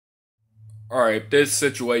Alright, this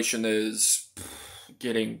situation is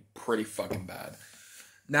getting pretty fucking bad.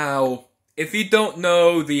 Now, if you don't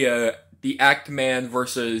know the Act Man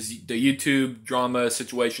versus the YouTube drama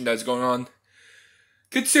situation that's going on,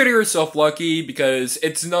 consider yourself lucky because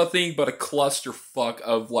it's nothing but a clusterfuck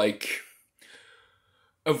of like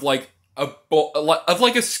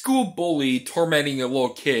a school bully tormenting a little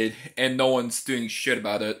kid and no one's doing shit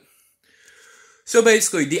about it. So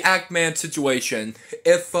basically, the Act Man situation.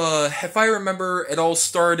 If I remember, it all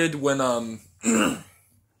started when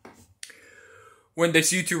when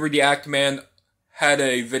this YouTuber, the Act Man, had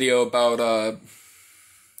a video about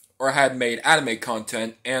or had made anime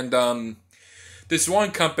content, and this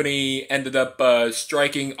one company ended up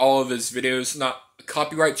striking all of his videos, not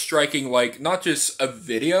copyright striking, like not just a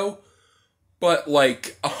video, but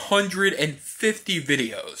like 150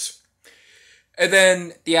 videos. And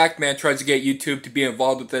then the Act Man tries to get YouTube to be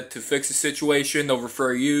involved with it to fix the situation over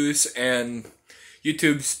fair use, and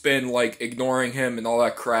YouTube's been like ignoring him and all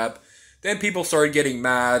that crap. Then people started getting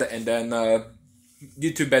mad, and then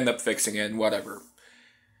YouTube ended up fixing it and whatever.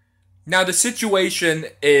 Now the situation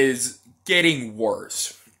is getting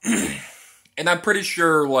worse. And I'm pretty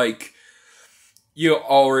sure like you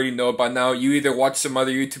already know by now. You either watch some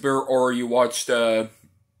other YouTuber or you watched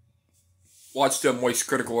Moist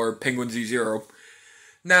Critical or Penguin Z0.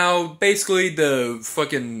 Now, basically, the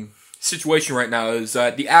fucking situation right now is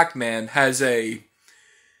that the Act Man has a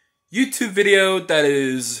YouTube video that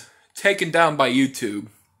is taken down by YouTube,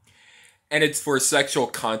 and it's for sexual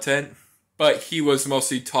content, but he was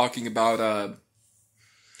mostly talking about,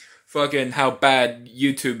 fucking how bad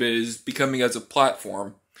YouTube is becoming as a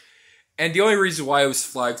platform. And the only reason why it was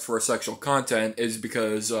flagged for sexual content is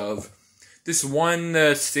because of this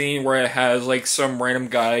one scene where it has like some random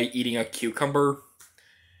guy eating a cucumber.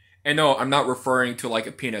 And no, I'm not referring to like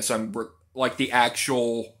a penis. I'm like the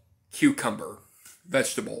actual cucumber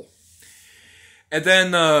vegetable. And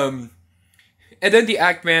then the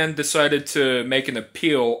Act Man decided to make an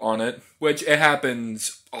appeal on it, which it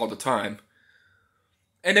happens all the time.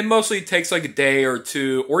 And it mostly takes like a day or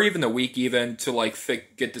two, or even a week even, to like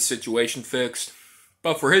get the situation fixed.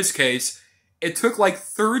 But for his case, it took like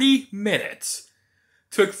 30 minutes.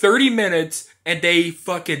 Took 30 minutes, and they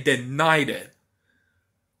fucking denied it.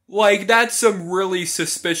 Like, that's some really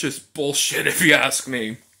suspicious bullshit, if you ask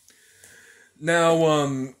me. Now,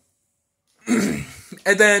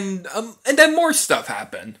 and then more stuff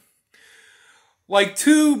happened. Like,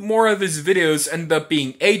 2 more of his videos ended up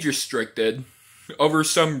being age restricted over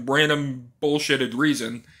some random bullshitted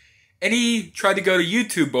reason, and he tried to go to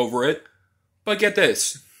YouTube over it, but get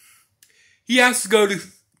this. He has to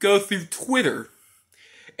go through Twitter.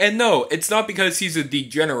 And no, it's not because he's a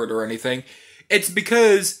degenerate or anything. It's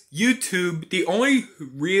because YouTube, the only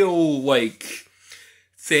real, like,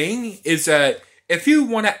 thing is that if you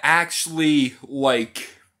want to actually,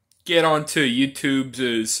 like, get onto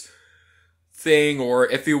YouTube's thing, or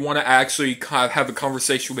if you want to actually have a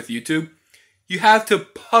conversation with YouTube, you have to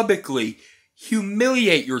publicly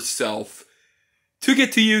humiliate yourself to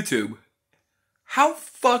get to YouTube. How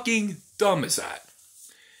fucking dumb is that?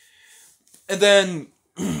 And then,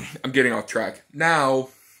 I'm getting off track. Now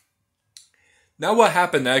what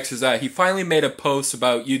happened next is that he finally made a post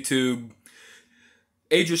about YouTube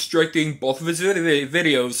age restricting both of his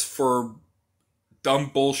videos for dumb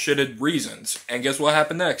bullshitted reasons. And guess what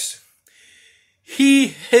happened next?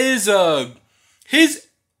 His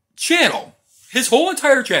channel, his whole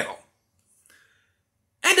entire channel,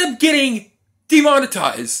 ended up getting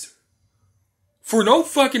demonetized for no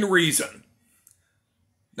fucking reason.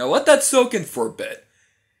 Now let that soak in for a bit.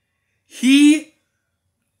 He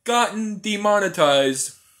gotten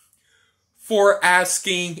demonetized for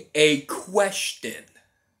asking a question.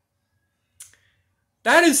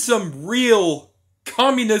 That is some real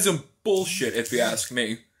communism bullshit, if you ask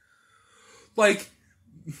me. Like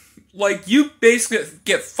you basically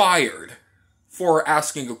get fired for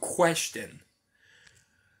asking a question.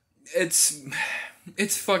 It's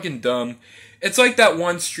fucking dumb. It's like that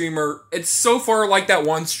one streamer. It's so far like that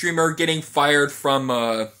one streamer getting fired from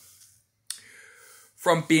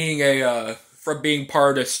being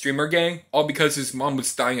part of a streamer gang, all because his mom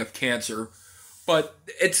was dying of cancer. But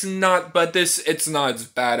it's not as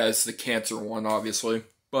bad as the cancer one, obviously.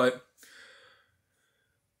 But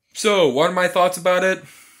so, what are my thoughts about it?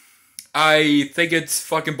 I think it's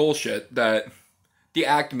fucking bullshit that the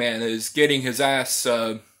Act Man is getting his ass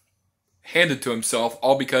handed to himself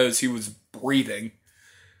all because he was breathing.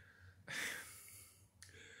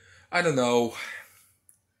 I don't know.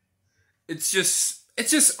 It's just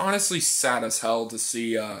honestly sad as hell to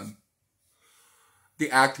see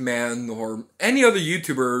the Act Man or any other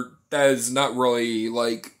YouTuber that is not really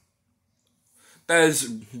like that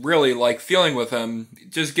is really like feeling with him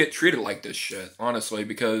just get treated like this shit, honestly,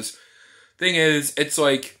 because thing is, it's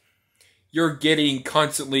like you're getting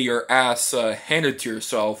constantly your ass handed to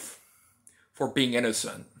yourself for being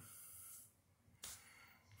innocent.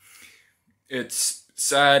 It's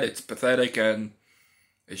sad, it's pathetic, and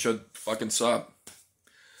it should fucking stop.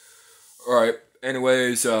 Alright,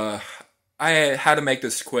 anyways, I had to make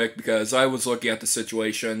this quick because I was looking at the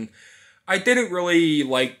situation. I didn't really,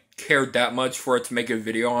 like, care that much for it to make a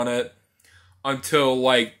video on it until,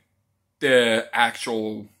 like, the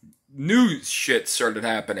actual news shit started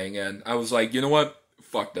happening, and I was like, you know what?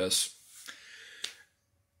 Fuck this.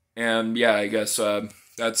 And yeah, I guess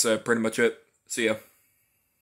that's pretty much it. See ya.